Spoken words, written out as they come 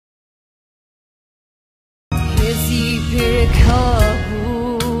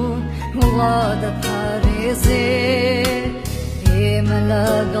تێکابوون وڵا دەپارێزێ ئێمە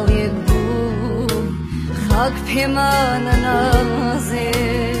لەگەڵ یەک بوون خاک پێمانە نازێ.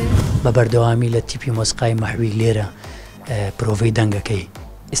 بە بەردەوامی لە تیپی مۆسیقای مەحوی لێرە پرۆڤەی دەنگەکەی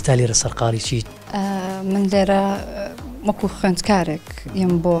ئێستا لێرە سەرقاڵی چیت؟ من لێرە وەکو خوێندکارێک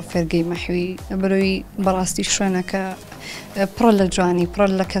یم بۆ فێرگەی مەحوی بەرەوەی بەڕاستی شوێنەکە پڕە لە جوانی پڕە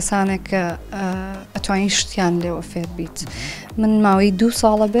لە کەسانێک کە ئەتوانین شتیان لێوە فێر بیت. من ماوەی 2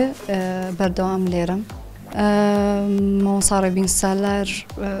 ساڵە بێ بەردەوام لێرەم. مامۆستا ڕێبین سالار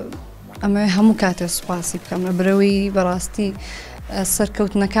ئەمە هەموو کاتێ سوپاسی بکەم لە برەوەی بەڕاستی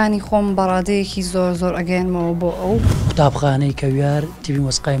سەرکەوتنەکانی خۆم بەڕادەیەکی زۆر زۆر ئەگەێنمەوە بۆ ئەو قوتابخانەی کەویار تیڤی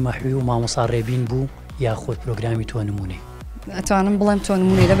مۆسیقای مەحوی و مامۆستا ڕێبین بوو یاخۆت پرۆگرامی تۆ نمونێ؟ ئەتوانم بڵێم تۆ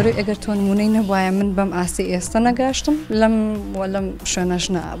نمونەی لەبەرەوەی ئەگەر تۆ نمونەی نەبوایە من بەم ئاستی ئێستا نەگاشتم لەم شوێنەش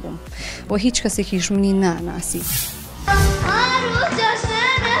نەبووم و هیچ کەسێکیش منی ناناسی.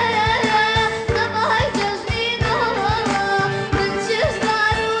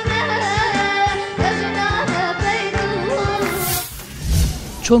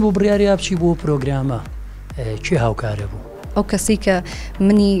 چۆن بۆ بڕیاریا بچی بۆ پرۆگرامە چی هاوکارە بوو؟ ئەو کەسی کە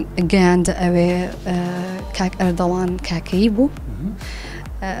منی گەیاندە ئەوێ کاک ئەردەڵان کاکەی بوو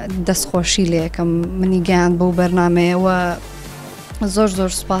دەستخۆشی لێکم منی گەیاند بۆ بەرنامەیەوە زۆر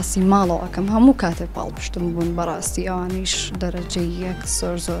زۆر سوپاسی ماڵەوەکەم هەموو کاتێک پاڵپشتم بوون بەڕاستی ئەوانیش دەرەجەی یەک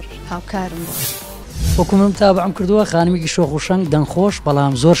زۆر زۆر هاوکارم بوو. وەکو من تابعم کردووە خانمێکی شۆخ و شەنگ دەنگخۆش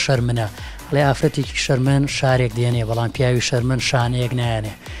بەڵام زۆر شەرمنە لێ ئافرەتێکی شەرمن شارێک دێنێ بەڵام پیاوی شەرمن شانەیەک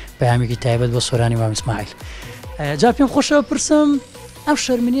نایانێ پەیامێکی تایبەت بۆ سۆرانی مام ئیسماعیل. جا پێم خۆشەوە پرسم ئەم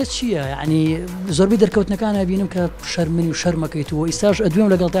شەرمنیە چییە؟ یعنی زۆربەی دەرکەوتنەکان هەبینم کە شەرمنی و شەرمەکەیتەوە ئیساش ئەدوێم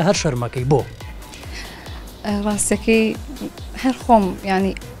لەگەڵ تا هەر شەرمەکەی بۆ ڕاستەکەی هەر خۆم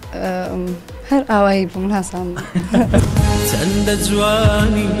ینی هەر ئاوایی بوو من هەسام چەندە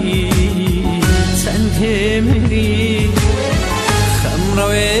جوانی چەند هێمنی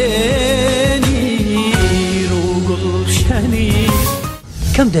خەمڕەوێنی ڕووگوڵشەنی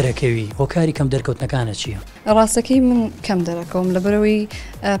کەم دەرەکەوی هۆکاری کەم دەرکەوتنەکانە چییە؟ ڕاستەکەی من کەم دەرەکەوم لەبەرەوەی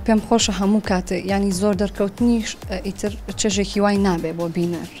پێم خۆشە هەموو کاتێ ینی زۆر دەرکەوتنیش ئیتر چێژێکی وای نابێ بۆ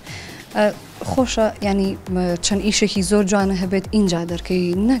بینەر خۆشە ینی چەند ئیشێکی زۆر جوانە هەبێت اینجا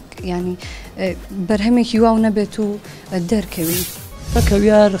دەرکەوی نەک ینی بەرهەمێکی واو نەبێت و دەرکەوی.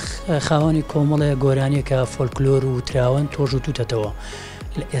 کەویار خاوەنی کۆمەڵەیە گۆرانیەکە فۆلکلۆر و تراوەن تۆژ و توتەتەوە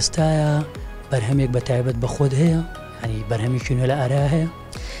لە ئێستاە بەرهەمێک بە تایبەت بە خۆت هەیە؟ ینی بەرهەمێکی نوێ لە ئارا هەیە؟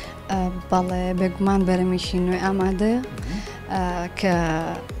 بەڵێ بێگومان بەرهەمێکی نوێ ئامادەیە کە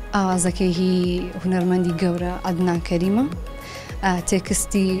ئاوازەکەی هی هونەرمەندی گەورە عەدنان کەریمە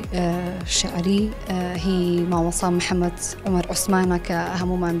تێکستی شعری هی مامۆستا محەممەد عومەر عوسمانە کە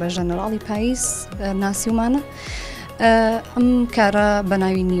هەمومان بە ژەنەراڵی پاییز ناسیومانە. ئەم کارە بە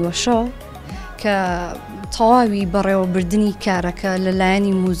ناوی نیوەشە کە تەواوی بەڕێوەبردننی کارەکە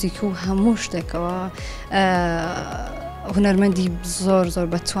لەلایەنی موزیک و هەموو شتێکەوە هونەرمەندی زۆر زۆر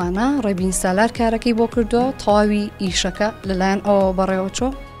بەتوانە ڕێبین سالار کارەکەی بۆ کردووە تەواوی ئیشەکە لەلایەن ئەوە بەڕێوەچۆ.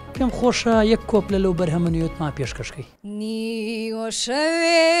 پێم خۆشە یەک کۆپلە لەو بەرهەمە نوێتمان پێشکەشکەی. نیوە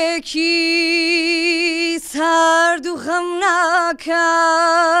شەوێکی سارد و خەمناکە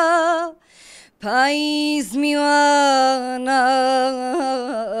پاییز میوانە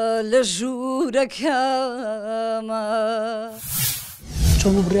لە ژوورەکەمە.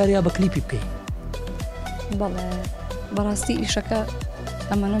 چۆن بۆ بڕیاریا بە کلیپی بکەی؟ بەڵێ بەڕاستی ئیشەکە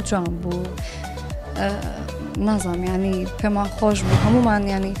ئەمەنە جوان بوو نازانم ینی پێمان خۆش بوو هەمومان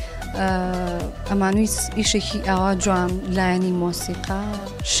ینی ئەمانوی ئیشێکی ئاوا جوان لایەنی مۆسیقا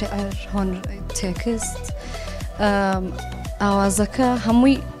شعر هۆن تێکست ئاوازەکە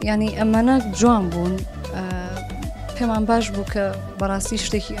هەمووی ینی ئەمانە جوان بوون پێمان باش بوو کە بەڕاستی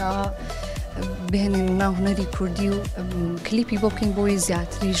شتێکی ئاوا بهێنین ناو هونەری کوردی و کلیپی بۆ بکەین بۆی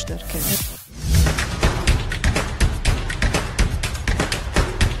زیاتریش دەرکەوێت.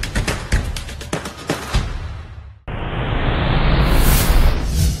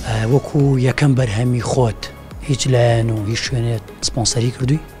 وەکو یەکەم بەرهەمی خۆت هیچ لایەن و هیچ شوێنێت سپۆنسەری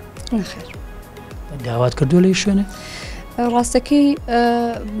کردووی؟ نەخێر. داوات کردووە لە هیچ شوێنێ؟ ڕاستەکەی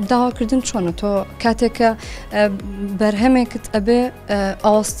داواکردن چۆنە تۆ کاتێکە بەرهەمێکت ئەبێ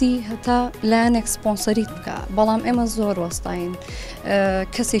ئاستی هەتا لایەنێک سپۆنسەریت بکە بەڵام ئێمە زۆر وەستاین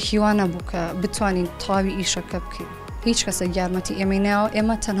کەسێکی وانە بوو کە بتوانین تاوی ئیشەکە بکەین هیچ کەسە یارمەتی ئێمەی ناوە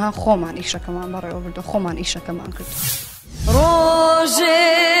ئێمە تەنها خۆمان ئیشەکەمان بەڕێوە بردو خۆمان ئیشەکەمان کرد. ڕۆژێ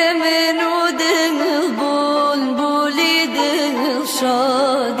من و دڵ بولبولی دڵ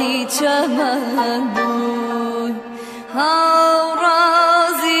شادی چەمەن بوون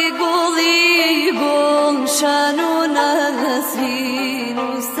هاوڕازی گوڵی گوڵشان و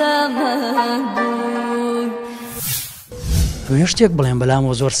ئەوێ شتێک بڵێن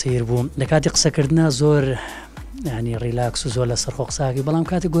بەلامەوە زۆر سیر بوو لە کاتی قسەکردنا زۆر ینی ڕیلاکس و زۆر لە سەرخۆ قساکی بەڵام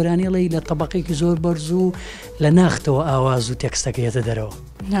کاتی گۆرانیڵی لە تەبقێکی زۆر بەرز و لە ناختەوە ئاواز و تێکستەکەیەتە دەرەوە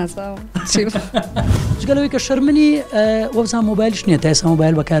جگەلەوەی کە شەرمنی وەبزان مۆبایلش نییە تا ئێستا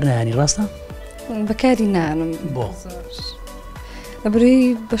مۆبایل بەکار نایانی ڕاستە؟ بەکاری نانم بۆ لەبرەی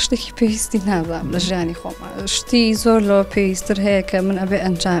بە شتێکی پێویستی نازانم لە ژیانی خۆم شتی زۆر لەوە پێویستتر هەیە کە من ئەبێ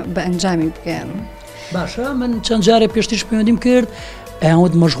بە ئەنجامی بگەێنم باشە من چەند جارێ پێشتیش پەیوەندیم کرد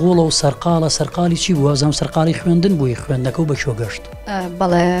ئەوت مەشغوڵە و سەرقاڵی چی بووە زەم سەرقاڵی خوێندن بووی خوێندەکە و بەکوێ گەشت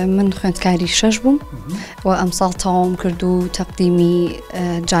بەڵێ من خوێندکاری 6 بووم و ئەمساڵ تەواوم کرد و تەقدیمی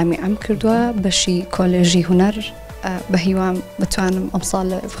جامیعەم کردووە بەشی کۆلێژی هونەر بە هیوام بتوانم ئەمساڵ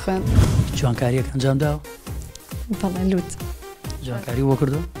لە بخوێن جوانکاریەک ئەنجام داوە؟ بەڵێ لوت جوانکاری وە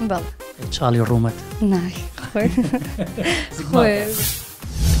کردو؟ بەڵێ چاڵی ڕوومەت نای خۆی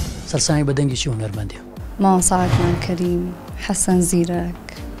سەرسانی بە دەنگی چی هونەرمەندیە؟ مامۆستاکمان کەریم حەسەن زیرەک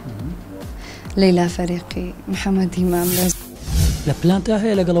لەیلا فەریقی محەممەد ئیمام لە پلانتا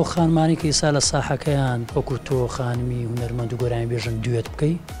هەیە لەگەڵ ئەو خانمانی کە ئێستا لە ساحەکەیان وەکو تۆ خانمی هونەرمەند و گۆرانی بێژن دوێت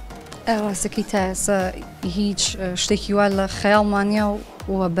بکەی؟ ڕاستەکەی تا ئێستا هیچ شتێکی وا لە خەیاڵمانیا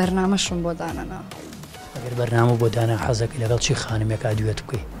و بەرنامەشم بۆ دانەنا ئەگەر بەرنامە بۆ دانا حەزەکەی لەگەڵ چی خانمێکا دوێت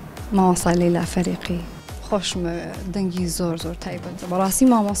بکەی؟ مامۆستا لەیلا فەریقی خۆشمە دەنگی زۆر تایبەتە بەڕاستی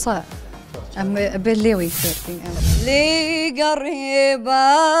مامۆستا ئەبێ لێوەی فێرکەین لێ گەڕێ با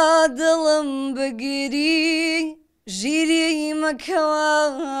دڵم بگیری ژیری مەکەوە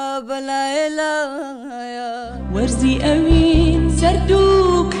بەلایە لایە وەرزی ئەوین سەرد و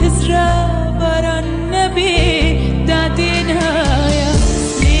کزرا باران نەبێ دادێنایە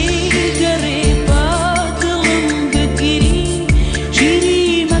لێ گەڕێ با دڵم بگیری ژیری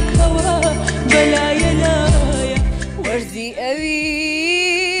مەکەوە بەلایە لایە وەرزی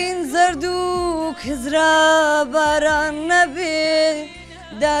ئەوین زەرد و کزرا باران نەبێ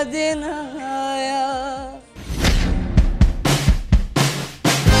دادێنایە